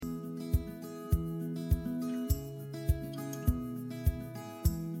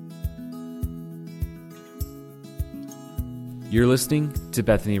You're listening to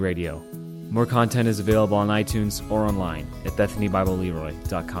Bethany Radio. More content is available on iTunes or online at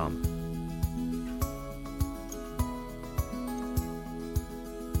BethanyBibleLeroy.com.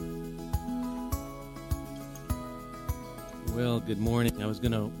 Well, good morning. I was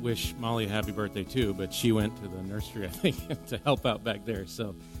going to wish Molly a happy birthday too, but she went to the nursery, I think, to help out back there.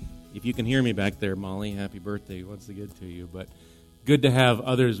 So if you can hear me back there, Molly, happy birthday once again to you. But good to have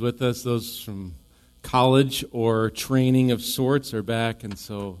others with us. Those from college or training of sorts are back, and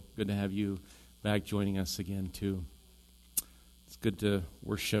so good to have you back joining us again too. It's good to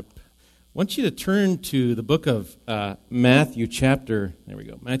worship. I want you to turn to the book of Matthew chapter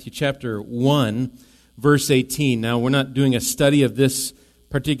 1, verse 18. Now, we're not doing a study of this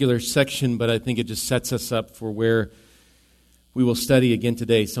particular section, but I think it just sets us up for where we will study again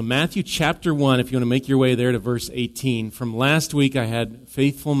today. So Matthew chapter 1, if you want to make your way there to verse 18. From last week, I had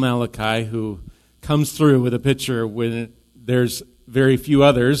faithful Malachi who comes through with a picture when there's very few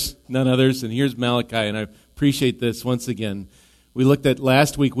others, none others, and here's Malachi, and I appreciate this once again. We looked at,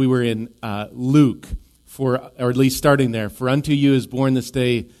 last week we were in Luke, or at least starting there. For unto you is born this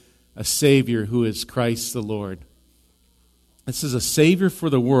day a Savior who is Christ the Lord. This is a Savior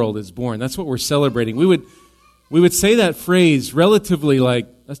for the world is born. That's what we're celebrating. We would say that phrase relatively like,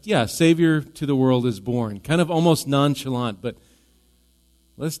 yeah, Savior to the world is born. Kind of almost nonchalant, but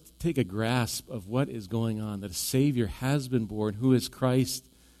let's take a grasp of what is going on, that a Savior has been born, who is Christ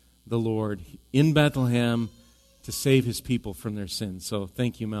the Lord, in Bethlehem to save His people from their sins. So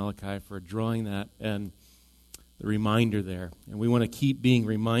thank you, Malachi, for drawing that and the reminder there. And we want to keep being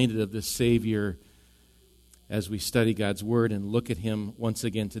reminded of this Savior as we study God's Word and look at Him once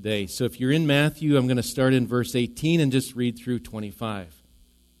again today. So if you're in Matthew, I'm going to start in verse 18 and just read through 25. It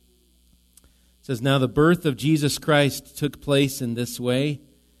says, "Now the birth of Jesus Christ took place in this way.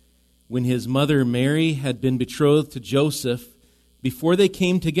 When His mother Mary had been betrothed to Joseph, before they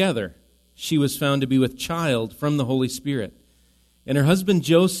came together, she was found to be with child from the Holy Spirit. And her husband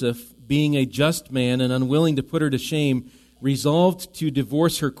Joseph, being a just man and unwilling to put her to shame, resolved to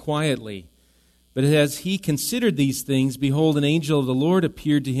divorce her quietly. But as he considered these things, behold, an angel of the Lord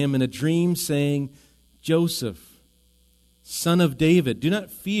appeared to him in a dream, saying, Joseph, son of David, do not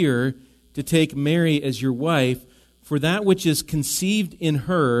fear to take Mary as your wife, for that which is conceived in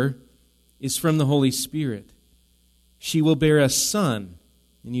her is from the Holy Spirit. She will bear a son,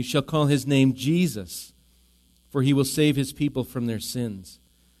 and you shall call his name Jesus, for he will save his people from their sins.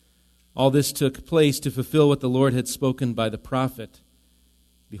 All this took place to fulfill what the Lord had spoken by the prophet.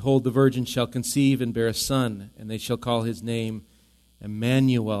 Behold, the virgin shall conceive and bear a son, and they shall call his name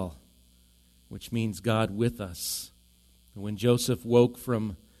Emmanuel, which means God with us. And when Joseph woke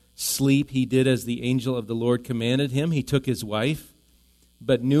from sleep, he did as the angel of the Lord commanded him. He took his wife,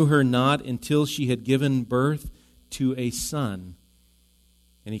 but knew her not until she had given birth to a son,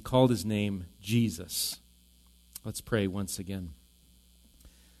 and he called his name Jesus." Let's pray once again.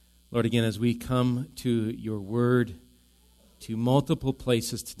 Lord, again, as we come to your word, to multiple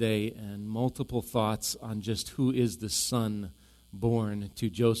places today and multiple thoughts on just who is the Son born to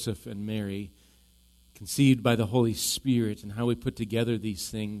Joseph and Mary, conceived by the Holy Spirit, and how we put together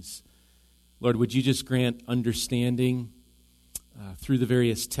these things. Lord, would you just grant understanding through the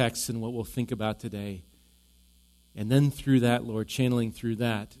various texts and what we'll think about today. And then through that, Lord, channeling through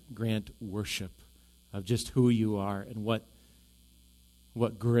that, grant worship of just who you are and what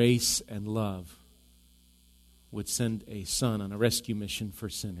grace and love would send a son on a rescue mission for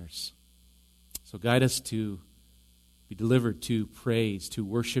sinners. So guide us to be delivered to praise, to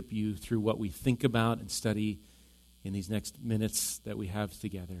worship you through what we think about and study in these next minutes that we have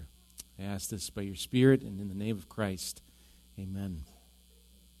together. I ask this by your Spirit and in the name of Christ. Amen.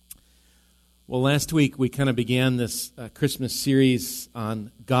 Well, last week we kind of began this Christmas series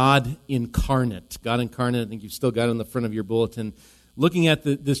on God incarnate. God incarnate, I think you've still got it on the front of your bulletin. Looking at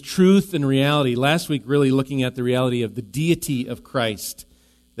this truth and reality. Last week really looking at the reality of the deity of Christ.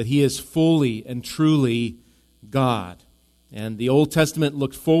 That He is fully and truly God. And the Old Testament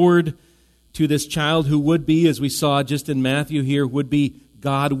looked forward to this child who would be, as we saw just in Matthew here, would be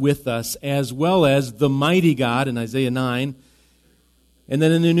God with us, as well as the mighty God in Isaiah 9. And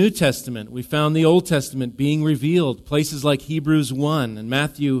then in the New Testament, we found the Old Testament being revealed, places like Hebrews 1 and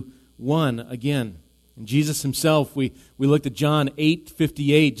Matthew 1 again. And Jesus himself, we looked at John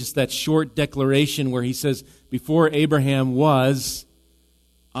 8:58, just that short declaration where he says, before Abraham was,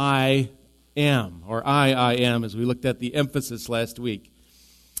 I am, or I am, as we looked at the emphasis last week.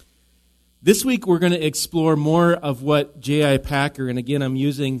 This week we're going to explore more of what J.I. Packer, and again I'm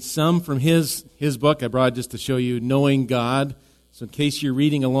using some from his book. I brought it just to show you Knowing God. So in case you're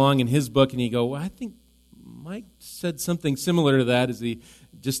reading along in his book and you go, well, I think Mike said something similar to that,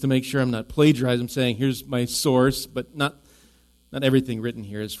 just to make sure I'm not plagiarizing, I'm saying here's my source, but not everything written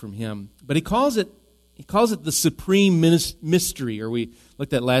here is from him. But he calls it the supreme mystery, or we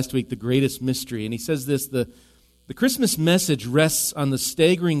looked at last week, the greatest mystery. And he says this, the Christmas message rests on the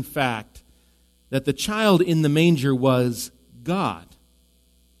staggering fact that the child in the manger was God.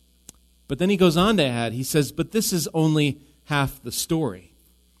 But then he goes on to add, he says, but this is only half the story.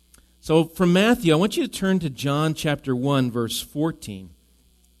 So from Matthew, I want you to turn to John chapter 1, verse 14.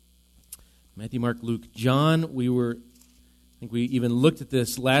 Matthew, Mark, Luke, John, I think we even looked at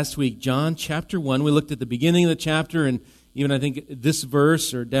this last week. John chapter 1, we looked at the beginning of the chapter and even I think this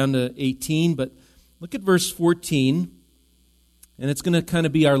verse or down to 18, but look at verse 14, and it's going to kind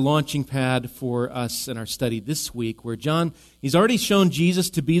of be our launching pad for us in our study this week, where John, he's already shown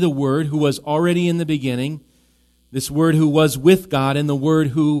Jesus to be the Word who was already in the beginning, this Word who was with God, and the Word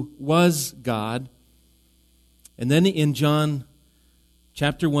who was God. And then in John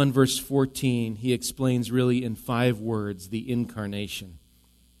chapter 1, verse 14, he explains really in 5 words the incarnation.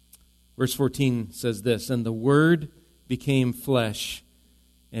 Verse 14 says this, and the Word became flesh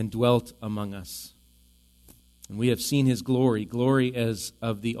and dwelt among us. And we have seen His glory, glory as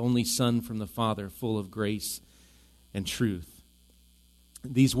of the only Son from the Father, full of grace and truth.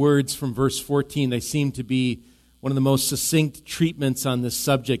 These words from verse 14, they seem to be one of the most succinct treatments on this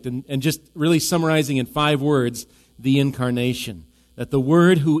subject, and just really summarizing in 5 words, the incarnation. That the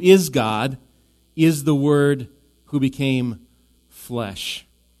Word who is God is the Word who became flesh.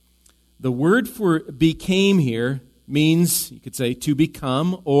 The word for became here means, you could say, to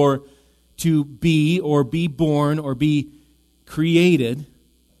become, or to be, or be born, or be created.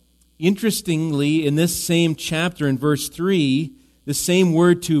 Interestingly, in this same chapter, in verse 3, the same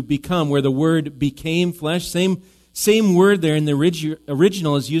word to become, where the word became flesh, same word there in the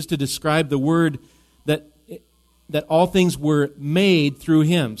original is used to describe the word that all things were made through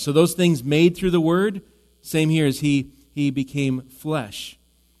Him. So those things made through the Word, same here as He became flesh.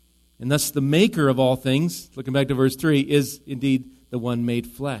 And thus the maker of all things, looking back to verse 3, is indeed the one made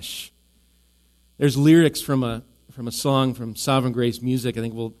flesh. There's lyrics from a song from Sovereign Grace Music. I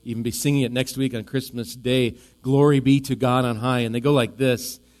think we'll even be singing it next week on Christmas Day. Glory be to God on high. And they go like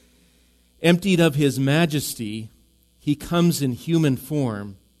this. Emptied of His majesty, He comes in human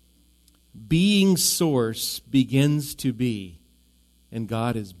form. Being source begins to be, and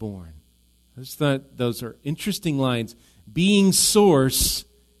God is born. I just thought those are interesting lines. Being source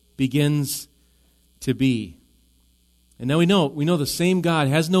begins to be. And now we know the same God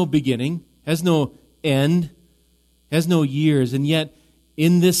has no beginning, has no end, has no years, and yet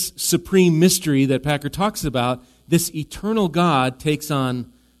in this supreme mystery that Packer talks about, this eternal God takes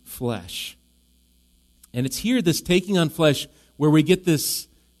on flesh. And it's here, this taking on flesh, where we get this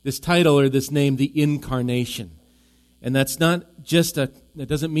title or this name, the Incarnation. And that's not just that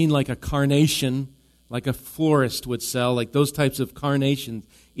doesn't mean like a carnation, like a florist would sell, like those types of carnations.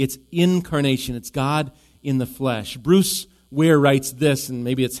 It's incarnation. It's God in the flesh. Bruce Ware writes this, and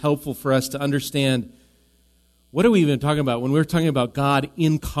maybe it's helpful for us to understand, what are we even talking about when we're talking about God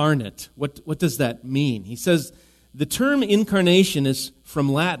incarnate? What does that mean? He says, the term incarnation is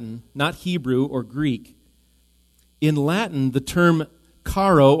from Latin, not Hebrew or Greek. In Latin, the term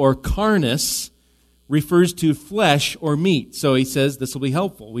caro or carnis refers to flesh or meat. So he says this will be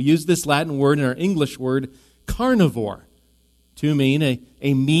helpful. We use this Latin word in our English word carnivore to mean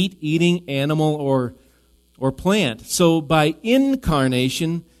a meat-eating animal or plant. So by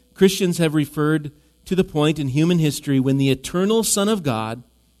incarnation, Christians have referred to the point in human history when the eternal Son of God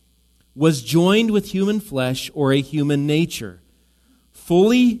was joined with human flesh or a human nature.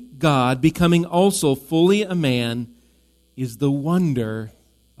 Fully God, becoming also fully a man, is the wonder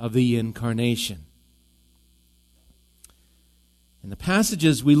of the incarnation. And the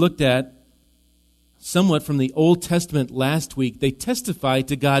passages we looked at somewhat from the Old Testament last week, they testify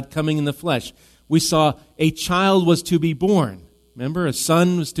to God coming in the flesh. We saw a child was to be born. Remember, a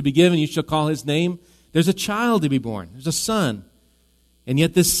son was to be given, you shall call his name. There's a child to be born. There's a son. And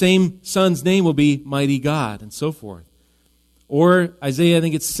yet this same son's name will be Mighty God, and so forth. Or Isaiah, I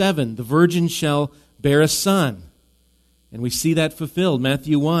think it's 7, the virgin shall bear a son. And we see that fulfilled,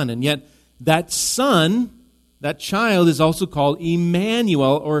 Matthew 1. And yet that son, that child, is also called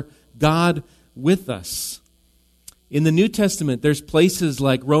Emmanuel, or God with us. In the New Testament, there's places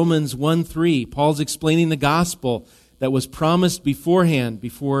like Romans 1:3. Paul's explaining the gospel that was promised beforehand,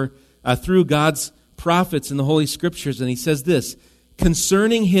 through God's prophets in the Holy Scriptures. And he says this,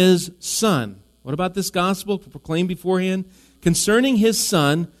 concerning his Son. What about this gospel proclaimed beforehand? Concerning his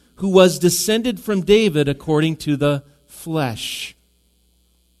Son, who was descended from David according to the flesh.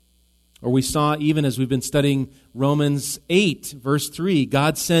 Or we saw, even as we've been studying Romans 8, verse 3,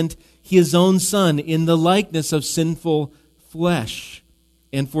 God sent His own Son in the likeness of sinful flesh.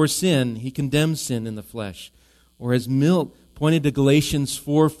 And for sin, He condemned sin in the flesh. Or as Milt pointed to Galatians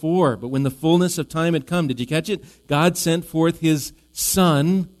 4:4, but when the fullness of time had come, did you catch it? God sent forth His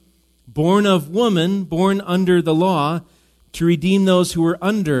Son, born of woman, born under the law, to redeem those who were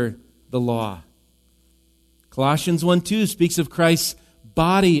under the law. Colossians 1:2 speaks of Christ's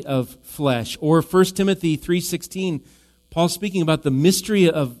body of flesh. Or 1 Timothy 3:16, Paul speaking about the mystery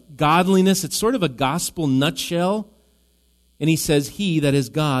of godliness. It's sort of a gospel nutshell. And he says, He, that is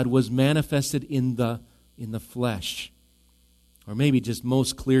God, was manifested in the flesh. Or maybe just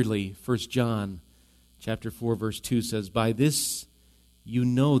most clearly, 1 John chapter 4, verse 2 says, By this you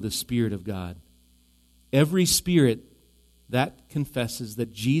know the Spirit of God. Every spirit that confesses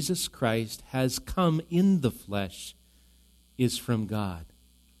that Jesus Christ has come in the flesh is from God.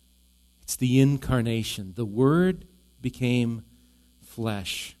 It's the incarnation. The Word became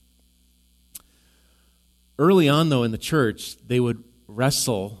flesh. Early on, though, in the church, they would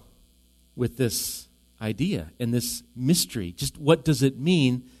wrestle with this idea and this mystery. Just what does it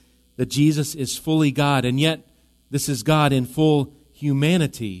mean that Jesus is fully God, and yet this is God in full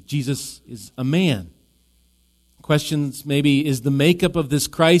humanity? Jesus is a man. Questions maybe, is the makeup of this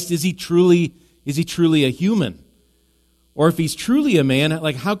Christ, is he truly a human? Or if he's truly a man,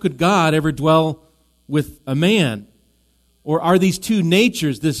 like how could God ever dwell with a man? Or are these two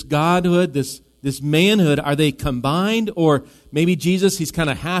natures, this godhood, this manhood, are they combined? Or maybe Jesus, he's kind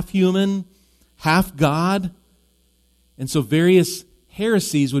of half human, half God? And so various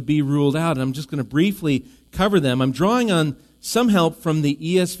heresies would be ruled out, and I'm just going to briefly cover them. I'm drawing on some help from the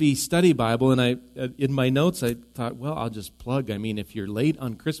ESV Study Bible, and in my notes I thought, well, I'll just plug. I mean, if you're late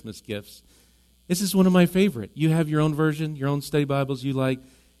on Christmas gifts, this is one of my favorite. You have your own version, your own study Bibles you like.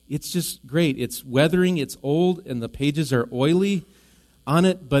 It's just great. It's weathering, it's old, and the pages are oily on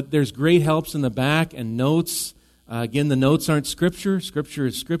it, but there's great helps in the back and notes. Again, the notes aren't Scripture. Scripture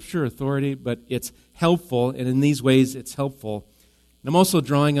is Scripture, authority, but it's helpful, and in these ways it's helpful. And I'm also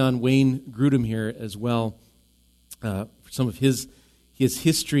drawing on Wayne Grudem here as well, for some of his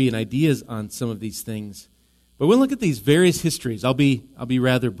history and ideas on some of these things. But we'll look at these various histories. I'll be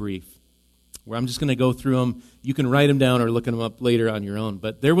rather brief, where I'm just going to go through them. You can write them down or look them up later on your own.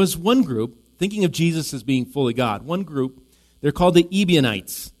 But there was one group, thinking of Jesus as being fully God, one group, they're called the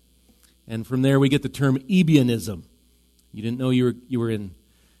Ebionites. And from there we get the term Ebionism. You didn't know you were in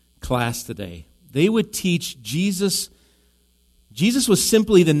class today. They would teach Jesus was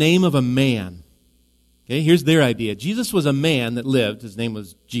simply the name of a man. Okay, here's their idea. Jesus was a man that lived. His name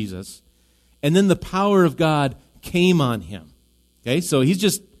was Jesus. And then the power of God came on him. Okay, so he's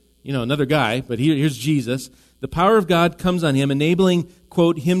just, another guy, but here's Jesus. The power of God comes on him, enabling,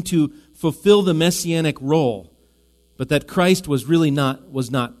 quote, him to fulfill the messianic role, but that Christ was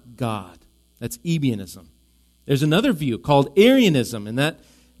not God. That's Ebionism. There's another view called Arianism, and that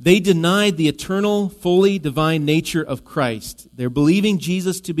they denied the eternal, fully divine nature of Christ. They're believing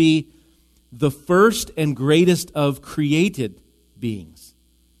Jesus to be the first and greatest of created beings.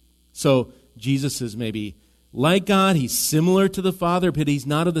 So Jesus is maybe like God, he's similar to the Father, but he's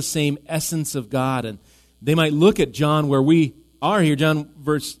not of the same essence of God. And they might look at John where we are here, John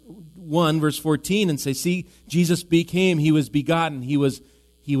verse 1, verse 14, and say, see, Jesus became, he was begotten, he was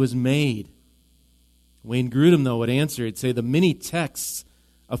made. Wayne Grudem, though, would answer, he'd say the many texts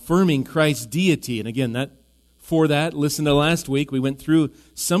affirming Christ's deity, and again, listen to last week, we went through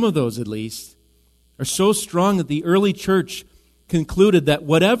some of those at least, are so strong that the early church concluded that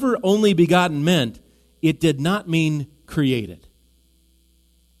whatever only begotten meant, it did not mean created.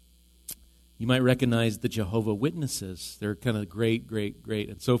 You might recognize the Jehovah's Witnesses. They're kind of great,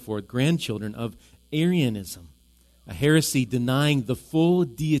 and so forth, grandchildren of Arianism, a heresy denying the full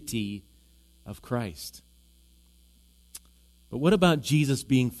deity of Christ. But what about Jesus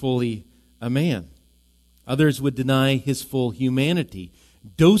being fully a man? Others would deny his full humanity.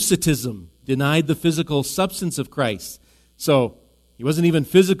 Docetism denied the physical substance of Christ. So he wasn't even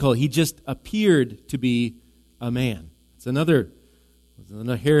physical. He just appeared to be a man. It's another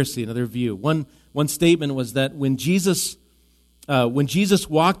heresy, another view. One statement was that when Jesus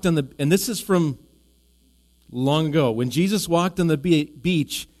walked on the, and this is from long ago, when Jesus walked on the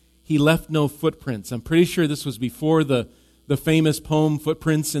beach, he left no footprints. I'm pretty sure this was before the famous poem,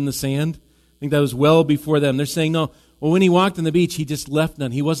 Footprints in the Sand. I think that was well before them. They're saying, no, well, when he walked on the beach, he just left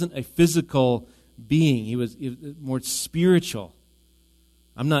none. He wasn't a physical being. He was more spiritual.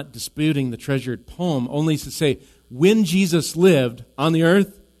 I'm not disputing the treasured poem, only to say, when Jesus lived on the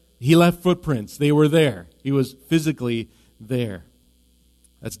earth, he left footprints. They were there. He was physically there.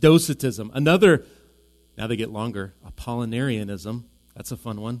 That's Docetism. Another, now they get longer, Apollinarianism. That's a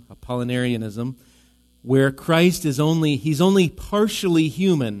fun one. Apollinarianism, where Christ is he's only partially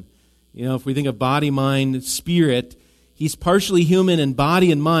human. You know, if we think of body, mind, spirit, he's partially human in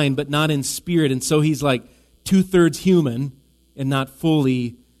body and mind, but not in spirit. And so he's like 2/3 human and not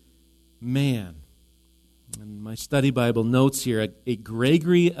fully man. And my study Bible notes here, a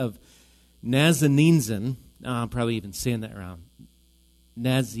Gregory of Nazianzen, I'm probably even saying that wrong,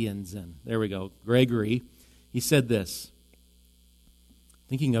 Nazianzen, there we go, Gregory, he said this,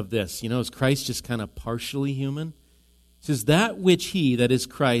 thinking of this, is Christ just kind of partially human? He says, that which he, that is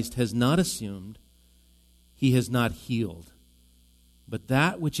Christ, has not assumed, he has not healed. But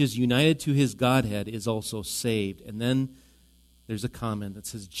that which is united to his Godhead is also saved. And then there's a comment that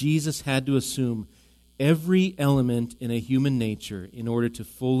says, Jesus had to assume every element in a human nature in order to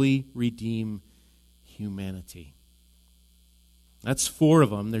fully redeem humanity. That's 4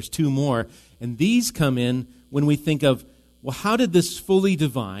 of them. There's 2 more. And these come in when we think of, well, how did this fully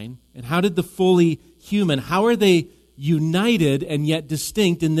divine and how did the fully human, how are they united and yet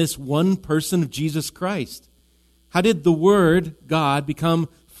distinct in this one person of Jesus Christ? How did the Word, God, become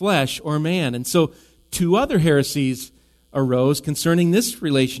flesh or man? And so 2 other heresies arose concerning this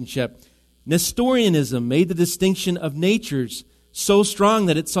relationship. Nestorianism made the distinction of natures so strong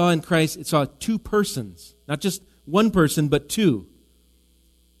that it saw in Christ, it saw 2 persons. Not just one person, but 2.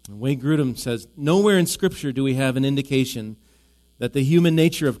 And Wayne Grudem says, nowhere in Scripture do we have an indication that the human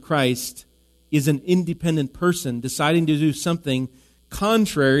nature of Christ is an independent person deciding to do something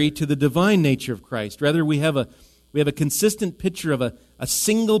contrary to the divine nature of Christ. Rather, we have a consistent picture of a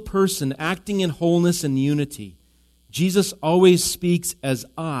single person acting in wholeness and unity. Jesus always speaks as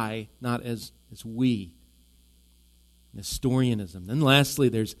I, not as we. Nestorianism. Then lastly,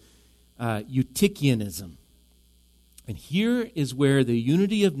 there's Eutychianism. And here is where the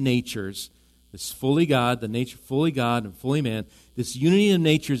unity of natures, this fully God, the nature fully God and fully man, this unity of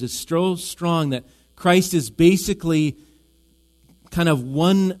natures is so strong that Christ is basically kind of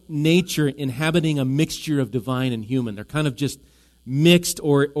one nature inhabiting a mixture of divine and human. They're kind of just mixed,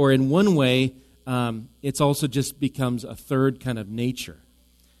 or in one way, it's also just becomes a third kind of nature.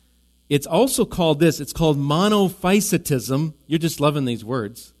 It's also called this, it's called monophysitism. You're just loving these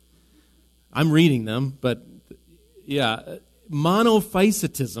words. I'm reading them, but yeah,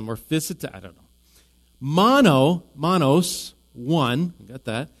 monophysitism or physita, I don't know. Monos, one, got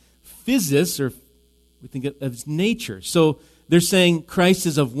that. Physis, or we think of nature. So they're saying Christ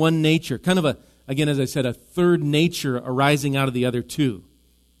is of one nature, kind of again, as I said, a third nature arising out of the other 2.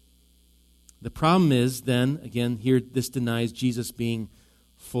 The problem is then, again, here this denies Jesus being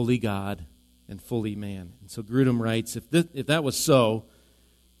fully God and fully man. And so Grudem writes, if that was so,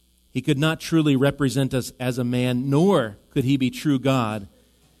 he could not truly represent us as a man, nor could he be true God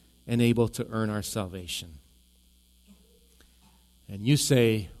and able to earn our salvation. And you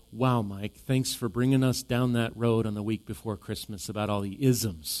say, wow, Mike, thanks for bringing us down that road on the week before Christmas about all the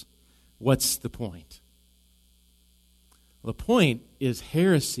isms. What's the point? Well, the point is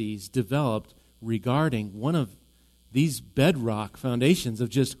heresies developed regarding one of these bedrock foundations of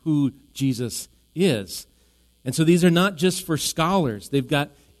just who Jesus is. And so these are not just for scholars. They've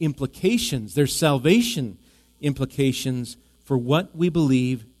got implications. There's salvation implications for what we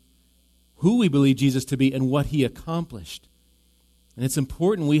believe, who we believe Jesus to be, and what he accomplished. And it's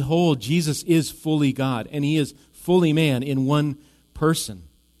important we hold Jesus is fully God, and he is fully man in one person.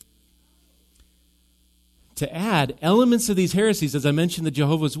 To add elements of these heresies, as I mentioned, the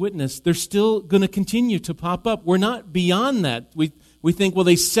Jehovah's Witness, they're still going to continue to pop up. We're not beyond that. We think, well,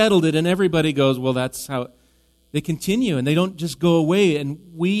 they settled it, and everybody goes, well, that's how. They continue, and they don't just go away. And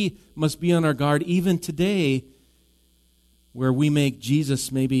we must be on our guard even today, where we make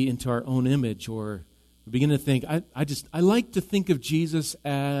Jesus maybe into our own image, or we begin to think, I like to think of Jesus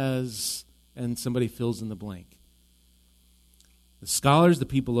as, and somebody fills in the blank. The scholars, the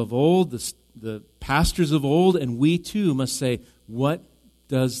people of old, the pastors of old, and we too must say, what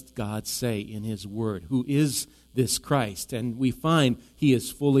does God say in his word? Who is this Christ? And we find he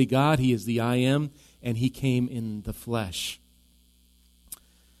is fully God, he is the I am, and he came in the flesh.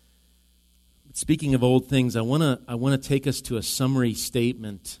 Speaking of old things, I want to take us to a summary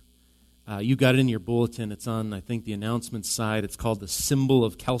statement. You got it in your bulletin. It's on, I think, the announcements side. It's called the Symbol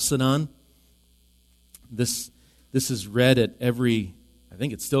of Chalcedon. This is read at every, I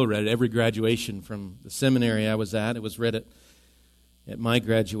think it's still read at every graduation from the seminary I was at. It was read at my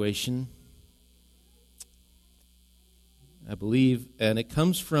graduation, I believe. And it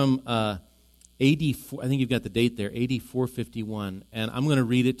comes from AD 4, I think you've got the date there, AD 451. And I'm going to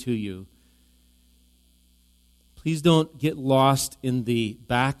read it to you. Please don't get lost in the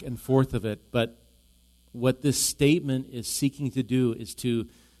back and forth of it, but what this statement is seeking to do is to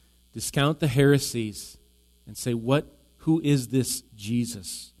discount the heresies and say, who is this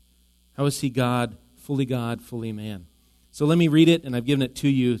Jesus? How is he God, fully man? So let me read it, and I've given it to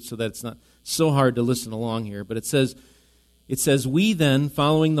you so that it's not so hard to listen along here. But it says, "We then,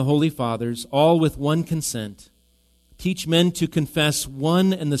 following the Holy Fathers, all with one consent, teach men to confess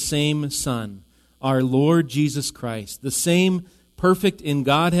one and the same Son, our Lord Jesus Christ, the same perfect in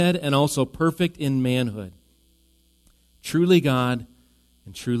Godhead and also perfect in manhood, truly God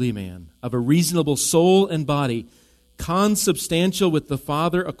and truly man, of a reasonable soul and body, consubstantial with the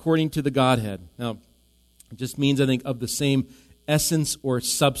Father according to the Godhead." Now, it just means, I think, of the same essence or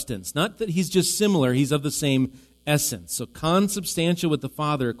substance. Not that he's just similar, he's of the same essence. So consubstantial with the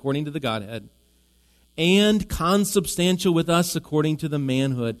Father according to the Godhead, and consubstantial with us according to the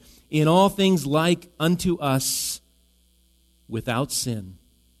manhood, in all things like unto us, without sin,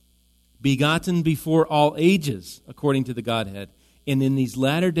 begotten before all ages according to the Godhead, and in these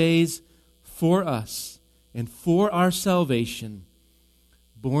latter days for us and for our salvation,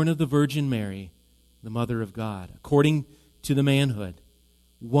 born of the Virgin Mary, the Mother of God, according to the manhood,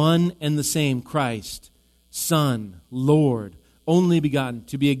 one and the same Christ, Son, Lord, only begotten,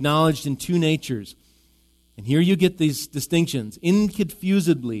 to be acknowledged in two natures. And here you get these distinctions: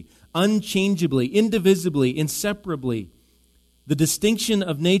 inconfusedly, unchangeably, indivisibly, inseparably. The distinction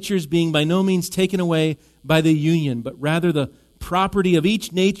of natures being by no means taken away by the union, but rather the property of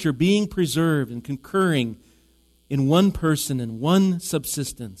each nature being preserved and concurring in one person and one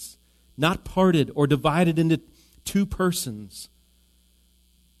subsistence, not parted or divided into two persons,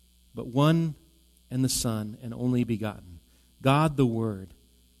 but one and the Son and only begotten, God the Word,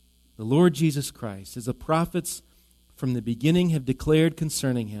 the Lord Jesus Christ, as the prophets from the beginning have declared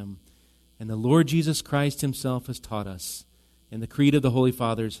concerning him, and the Lord Jesus Christ himself has taught us, and the creed of the Holy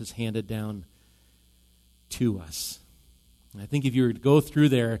Fathers has handed down to us. And I think if you were to go through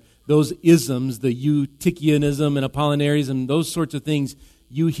there, those isms, the Eutychianism and Apollinarism, those sorts of things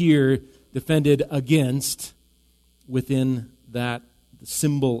you hear defended against within that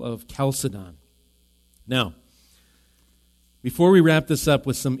symbol of Chalcedon. Now, before we wrap this up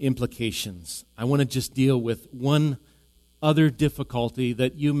with some implications, I want to just deal with one other difficulty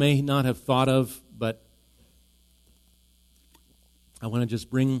that you may not have thought of, but I want to just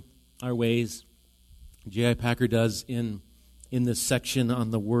bring our ways. J.I. Packer does in this section on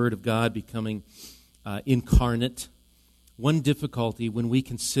the Word of God becoming incarnate. One difficulty when we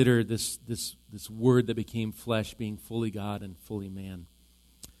consider this Word that became flesh being fully God and fully man.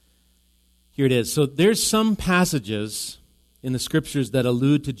 Here it is. So there's some passages in the Scriptures that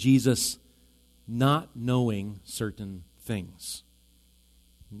allude to Jesus not knowing certain things.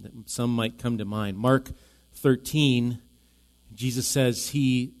 Some might come to mind. Mark 13, Jesus says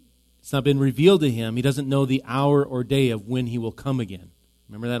it's not been revealed to him. He doesn't know the hour or day of when he will come again.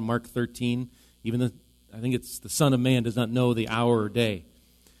 Remember that in Mark 13? I think it's the Son of Man does not know the hour or day.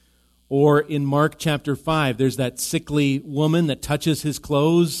 Or in Mark chapter 5, there's that sickly woman that touches his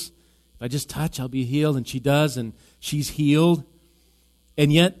clothes. If I just touch, I'll be healed. And she does, and she's healed.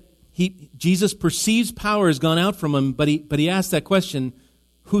 And yet, Jesus perceives power has gone out from him, but he asks that question,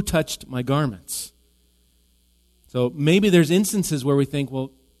 who touched my garments? So maybe there's instances where we think,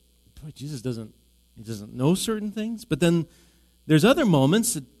 well, Jesus doesn't know certain things. But then there's other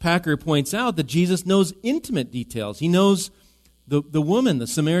moments that Packer points out that Jesus knows intimate details. He knows the woman, the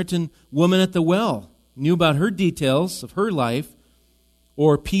Samaritan woman at the well, knew about her details of her life.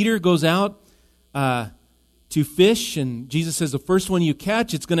 Or Peter goes out to fish, and Jesus says, the first one you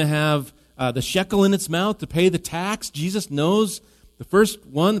catch, it's going to have the shekel in its mouth to pay the tax. Jesus knows the first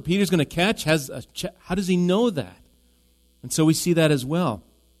one that Peter's going to catch has how does he know that? And so we see that as well.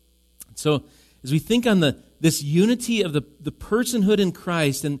 So as we think on this unity of the personhood in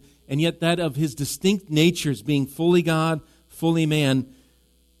Christ and yet that of his distinct natures being fully God, fully man,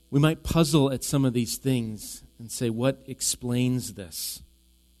 we might puzzle at some of these things and say, what explains this?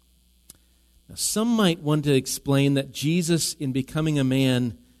 Now, some might want to explain that Jesus, in becoming a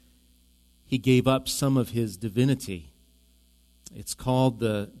man, he gave up some of his divinity. It's called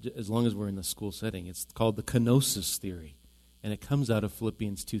as long as we're in the school setting, it's called the kenosis theory. And it comes out of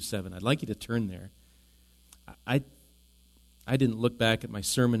Philippians 2:7. I'd like you to turn there. I didn't look back at my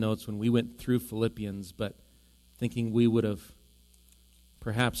sermon notes when we went through Philippians, but thinking we would have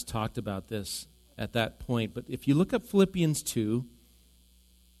perhaps talked about this at that point. But if you look up Philippians 2,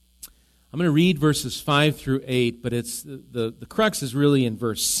 I'm going to read verses 5 through 8, but it's the crux is really in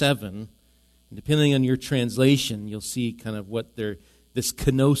verse 7. And depending on your translation, you'll see kind of what this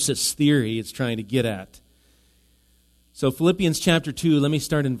kenosis theory is trying to get at. So Philippians chapter 2, let me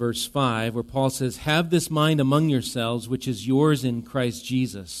start in verse 5, where Paul says, "Have this mind among yourselves, which is yours in Christ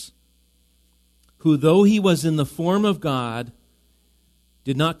Jesus, who though he was in the form of God,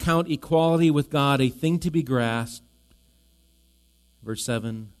 did not count equality with God a thing to be grasped." Verse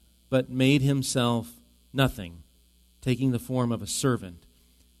 7, "but made himself nothing, taking the form of a servant.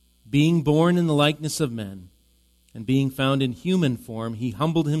 Being born in the likeness of men, and being found in human form, he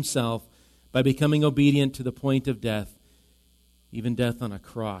humbled himself by becoming obedient to the point of death, even death on a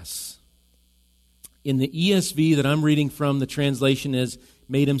cross." In the ESV that I'm reading from, the translation is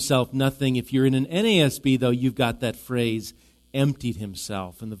 "made himself nothing." If you're in an NASB, though, you've got that phrase, "emptied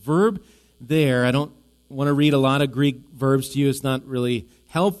himself." And the verb there, I don't want to read a lot of Greek verbs to you. It's not really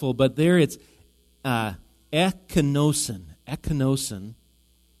helpful. But there it's ekinosin. Ekinosin.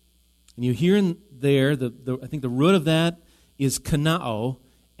 And you hear in there, I think the root of that is kanao,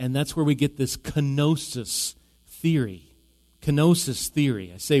 and that's where we get this kenosis theory. Kenosis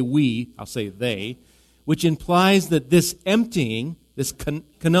theory. I say we, I'll say they, which implies that this emptying, this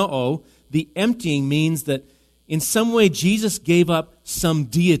kanao, the emptying means that in some way Jesus gave up some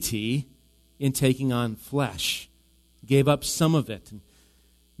deity in taking on flesh. Gave up some of it. And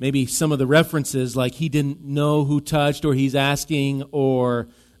maybe some of the references, like he didn't know who touched, or he's asking, or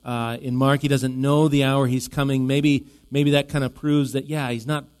in Mark he doesn't know the hour he's coming. Maybe that kind of proves that, yeah, he's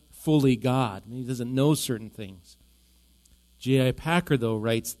not fully God. He doesn't know certain things. J.I. Packer, though,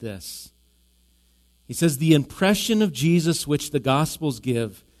 writes this. He says, "The impression of Jesus which the Gospels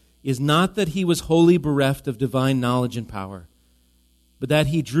give is not that he was wholly bereft of divine knowledge and power, but that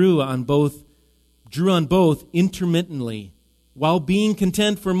he drew on both intermittently, while being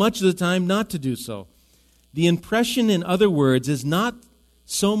content for much of the time not to do so. The impression, in other words, is not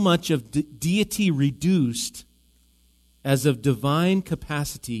so much of deity reduced as of divine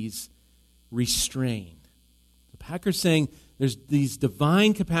capacities restrained." Packer's saying there's these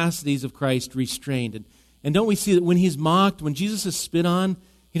divine capacities of Christ restrained. And don't we see that when he's mocked, when Jesus is spit on,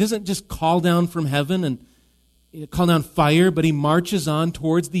 he doesn't just call down from heaven and call down fire, but he marches on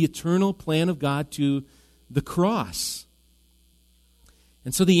towards the eternal plan of God to the cross.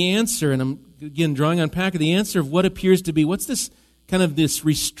 And so the answer, and I'm again drawing on Packer, the answer of what appears to be, what's this kind of this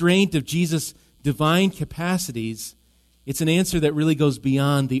restraint of Jesus' divine capacities? It's an answer that really goes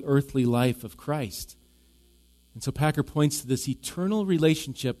beyond the earthly life of Christ. And so Packer points to this eternal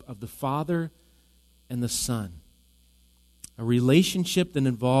relationship of the Father and the Son. A relationship that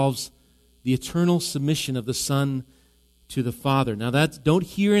involves the eternal submission of the Son to the Father. Now don't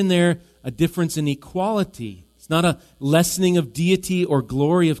hear in there a difference in equality. It's not a lessening of deity or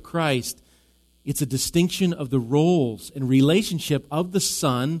glory of Christ. It's a distinction of the roles and relationship of the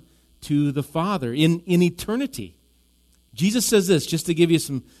Son to the Father in eternity. Jesus says this, just to give you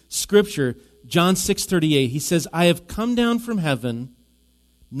some scripture, John 6:38, he says, "I have come down from heaven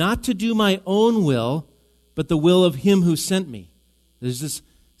not to do my own will, but the will of him who sent me." There's this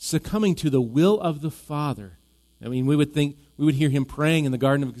succumbing to the will of the Father. I mean, we would hear him praying in the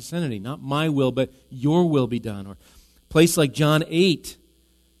Garden of Gethsemane, "Not my will, but your will be done." Or a place like John 8,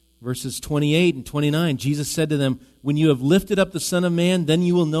 verses 28 and 29, Jesus said to them, "When you have lifted up the Son of Man, then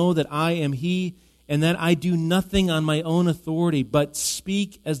you will know that I am he, and that I do nothing on my own authority, but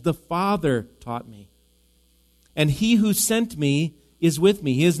speak as the Father taught me. And he who sent me is with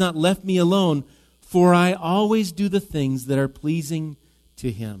me. He has not left me alone, for I always do the things that are pleasing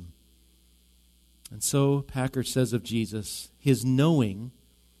to him." And so Packer says of Jesus, his knowing,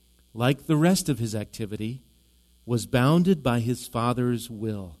 like the rest of his activity, was bounded by his Father's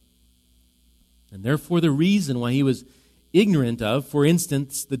will. And therefore the reason why he was ignorant of, for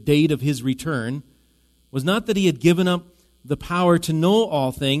instance, the date of his return, was not that he had given up the power to know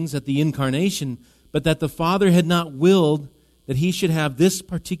all things at the incarnation, but that the Father had not willed that he should have this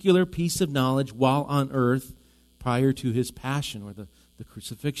particular piece of knowledge while on earth prior to his passion or the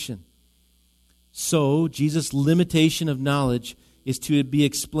crucifixion. So, Jesus' limitation of knowledge is to be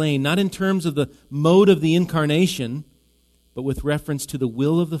explained not in terms of the mode of the incarnation, but with reference to the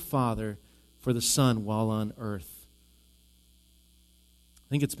will of the Father for the Son while on earth. I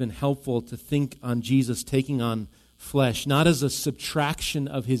think it's been helpful to think on Jesus taking on flesh, not as a subtraction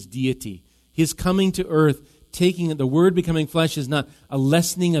of his deity. His coming to earth, taking the Word becoming flesh, is not a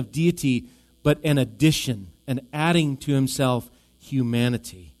lessening of deity, but an addition, an adding to himself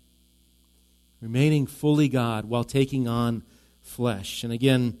humanity. Remaining fully God while taking on flesh. And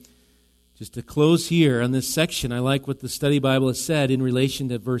again, just to close here on this section, I like what the Study Bible has said in relation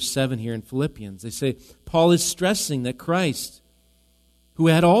to verse 7 here in Philippians. They say, Paul is stressing that Christ, who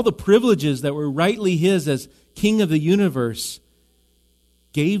had all the privileges that were rightly his as King of the universe,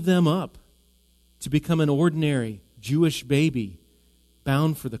 gave them up to become an ordinary, Jewish baby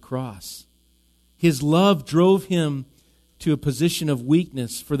bound for the cross. His love drove him to a position of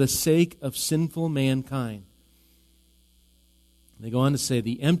weakness for the sake of sinful mankind. They go on to say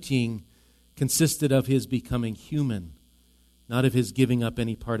the emptying consisted of his becoming human, not of his giving up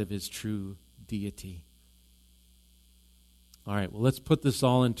any part of his true deity. All right, well, let's put this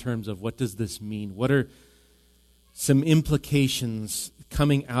all in terms of what does this mean? What are some implications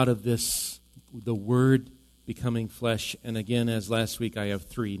coming out of this, the Word becoming flesh? And again, as last week, I have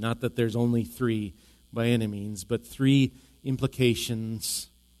three. Not that there's only three by any means, but three implications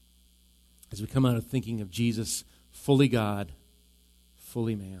as we come out of thinking of Jesus, fully God,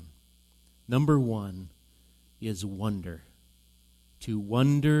 fully man. Number one is wonder. To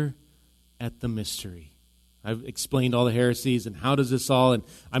wonder at the mystery. I've explained all the heresies and how does this all, and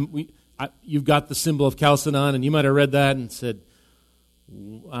you've got the symbol of Chalcedon, and you might have read that and said,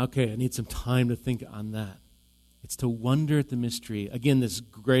 okay, I need some time to think on that. It's to wonder at the mystery. Again, this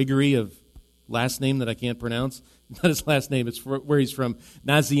Gregory of last name that I can't pronounce, not his last name, it's where he's from,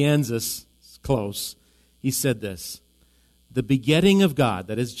 Nazianzus, it's close. He said this, the begetting of God,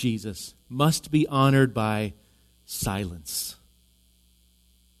 that is Jesus, must be honored by silence.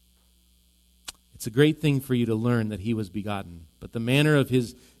 It's a great thing for you to learn that he was begotten, but the manner of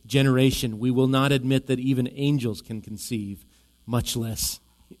his generation, we will not admit that even angels can conceive, much less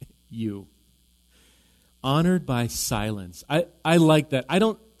you. Honored by silence. I like that.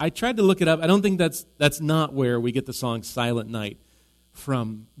 I tried to look it up. I don't think that's not where we get the song Silent Night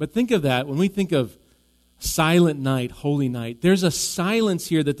from. But think of that. When we think of Silent Night, Holy Night, there's a silence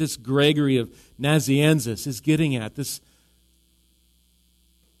here that this Gregory of Nazianzus is getting at.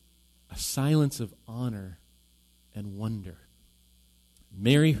 A silence of honor and wonder.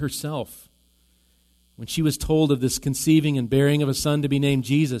 Mary herself, when she was told of this conceiving and bearing of a son to be named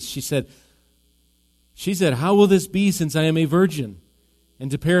Jesus, she said, how will this be since I am a virgin? And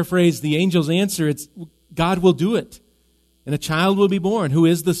to paraphrase the angel's answer, it's God will do it. And a child will be born who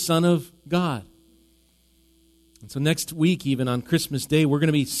is the Son of God. And so next week, even on Christmas Day, we're going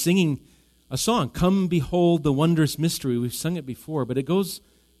to be singing a song, Come Behold the Wondrous Mystery. We've sung it before, but it goes,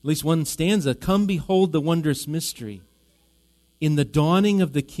 at least one stanza, come behold the wondrous mystery. In the dawning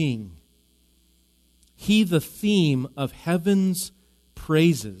of the King, he the theme of heaven's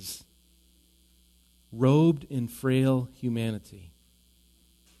praises, robed in frail humanity.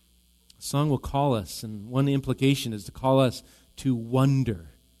 The song will call us, and one implication is to call us to wonder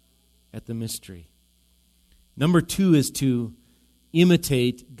at the mystery. Number two is to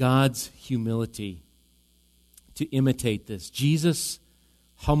imitate God's humility. To imitate this. Jesus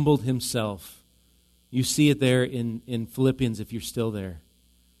humbled himself. You see it there in Philippians if you're still there.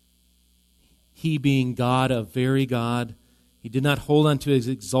 He being God, a very God, he did not hold on to his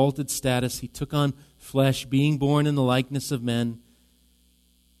exalted status. He took on flesh, being born in the likeness of men.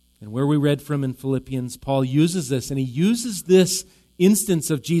 And where we read from in Philippians, Paul uses this, and he uses this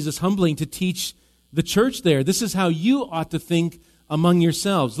instance of Jesus humbling to teach the church there. This is how you ought to think among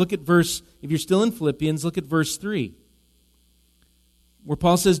yourselves. Look at if you're still in Philippians, look at verse 3. Where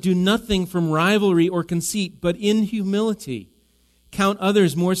Paul says, do nothing from rivalry or conceit, but in humility count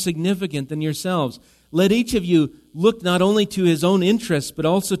others more significant than yourselves. Let each of you look not only to his own interests, but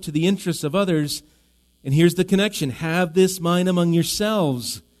also to the interests of others. And here's the connection. Have this mind among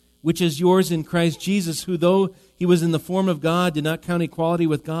yourselves, which is yours in Christ Jesus, who though he was in the form of God, did not count equality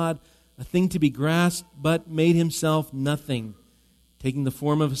with God a thing to be grasped, but made himself nothing, taking the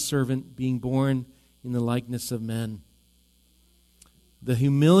form of a servant, being born in the likeness of men. The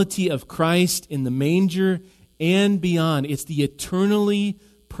humility of Christ in the manger and beyond. It's the eternally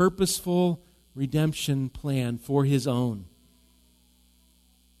purposeful redemption plan for his own.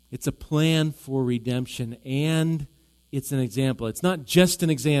 It's a plan for redemption, and it's an example. It's not just an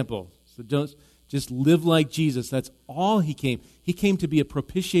example. So don't just live like Jesus. That's all he came. He came to be a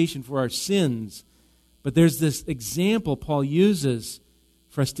propitiation for our sins. But there's this example Paul uses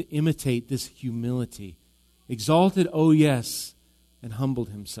for us to imitate this humility. Exalted, oh yes, and humbled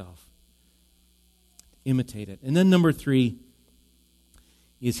himself. Imitate it. And then number 3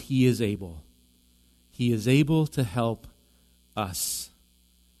 is he is able. He is able to help us.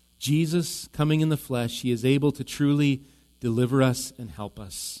 Jesus, coming in the flesh, he is able to truly deliver us and help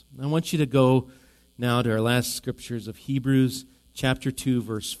us. I want you to go now to our last scriptures of Hebrews chapter 2,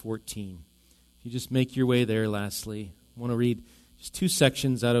 verse 14. If you just make your way there lastly, I want to read just 2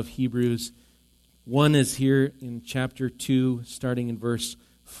 sections out of Hebrews. One is here in chapter 2, starting in verse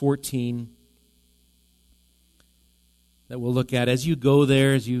 14, that we'll look at. As you go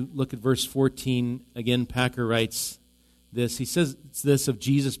there, as you look at verse 14, again, Packer writes this. He says it's this of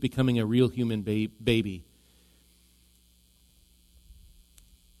Jesus becoming a real human baby.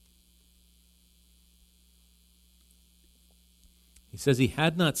 says he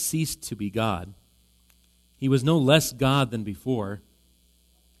had not ceased to be God. He was no less God than before,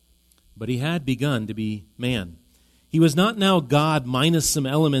 but he had begun to be man. He was not now God minus some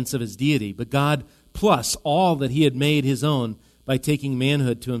elements of his deity, but God plus all that he had made his own by taking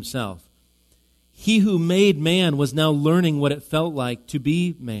manhood to himself. He who made man was now learning what it felt like to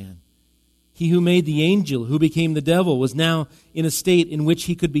be man. He who made the angel, who became the devil, was now in a state in which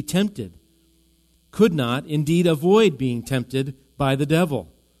he could be tempted, could not, indeed, avoid being tempted by the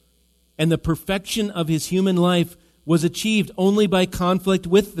devil. And the perfection of his human life was achieved only by conflict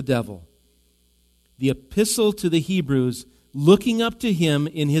with the devil. The epistle to the Hebrews, looking up to him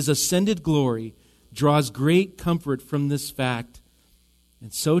in his ascended glory, draws great comfort from this fact.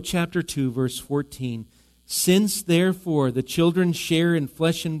 And so chapter 2, verse 14, since therefore the children share in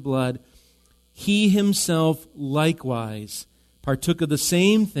flesh and blood, he himself likewise partook of the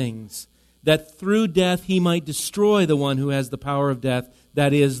same things, that through death he might destroy the one who has the power of death,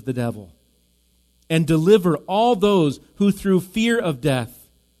 that is, the devil, and deliver all those who through fear of death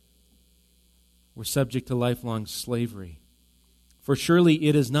were subject to lifelong slavery. For surely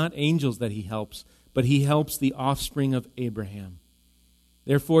it is not angels that he helps, but he helps the offspring of Abraham.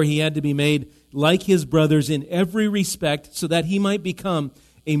 Therefore he had to be made like his brothers in every respect, so that he might become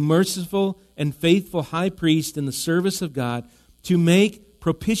a merciful and faithful high priest in the service of God, to make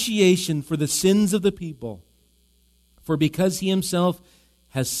propitiation for the sins of the people. For because he himself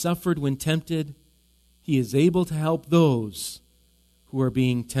has suffered when tempted, he is able to help those who are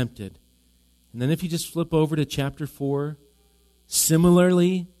being tempted. And then if you just flip over to chapter 4,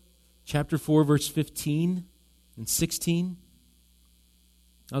 similarly, chapter 4, verse 15 and 16.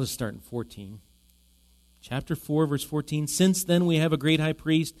 I'll just start in 14. Chapter 4, verse 14. Since then we have a great high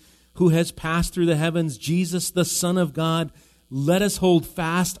priest who has passed through the heavens, Jesus, the Son of God. Let us hold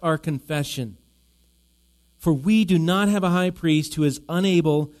fast our confession. For we do not have a high priest who is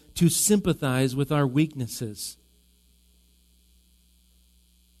unable to sympathize with our weaknesses,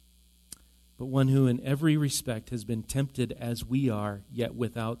 but one who in every respect has been tempted as we are, yet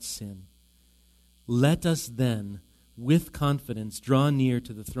without sin. Let us then, with confidence, draw near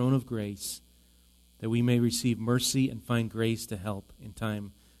to the throne of grace, that we may receive mercy and find grace to help in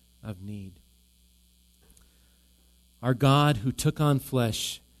time of need. Our God, who took on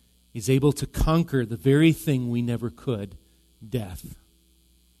flesh, is able to conquer the very thing we never could, death.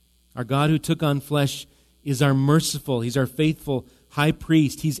 Our God, who took on flesh, is our merciful, he's our faithful high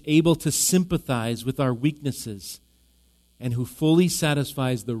priest. He's able to sympathize with our weaknesses, and who fully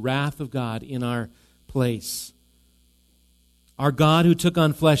satisfies the wrath of God in our place. Our God, who took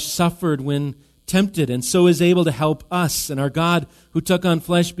on flesh, suffered when tempted, and so is able to help us. And our God, who took on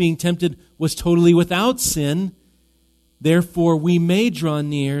flesh being tempted, was totally without sin. Therefore, we may draw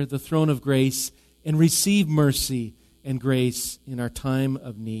near the throne of grace and receive mercy and grace in our time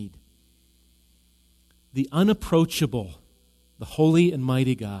of need. The unapproachable, the holy and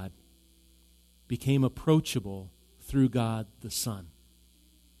mighty God, became approachable through God the Son.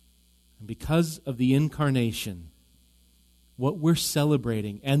 And because of the incarnation, what we're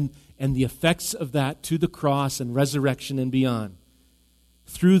celebrating and the effects of that to the cross and resurrection and beyond,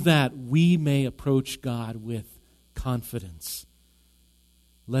 through that we may approach God with confidence.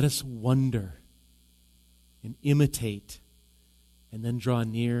 Let us wonder and imitate and then draw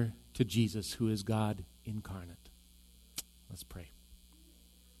near to Jesus, who is God incarnate. Let's pray.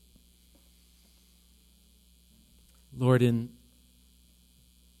 Lord, in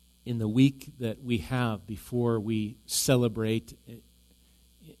the week that we have before we celebrate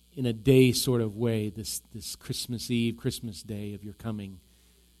in a day sort of way this Christmas Eve, Christmas Day of your coming,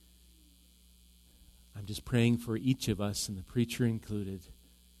 I'm just praying for each of us, and the preacher included,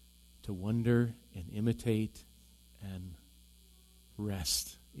 to wonder and imitate and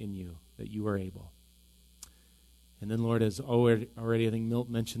rest in you, that you are able. And then, Lord, as already I think Milt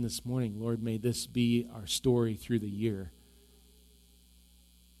mentioned this morning, Lord, may this be our story through the year.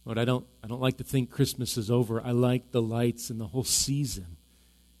 Lord, I don't like to think Christmas is over. I like the lights and the whole season.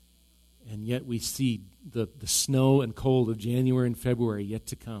 And yet we see the snow and cold of January and February yet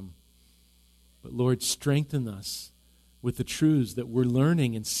to come. But Lord, strengthen us with the truths that we're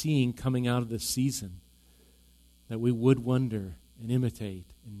learning and seeing coming out of this season, that we would wonder and imitate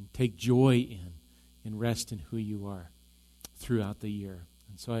and take joy in and rest in who you are throughout the year.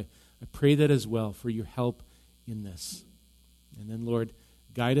 And so I pray that as well for your help in this. And then, Lord,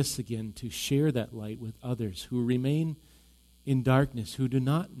 guide us again to share that light with others who remain in darkness, who do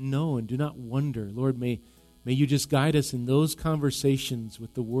not know and do not wonder. Lord, may you just guide us in those conversations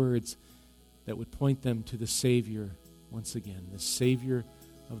with the words that would point them to the Savior once again, the Savior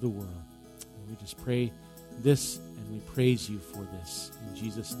of the world. And we just pray this, and we praise you for this. In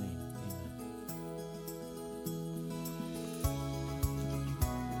Jesus' name, amen.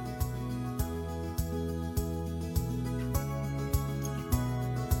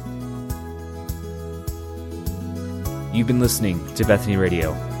 You've been listening to Bethany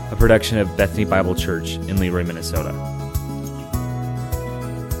Radio, a production of Bethany Bible Church in Leroy, Minnesota.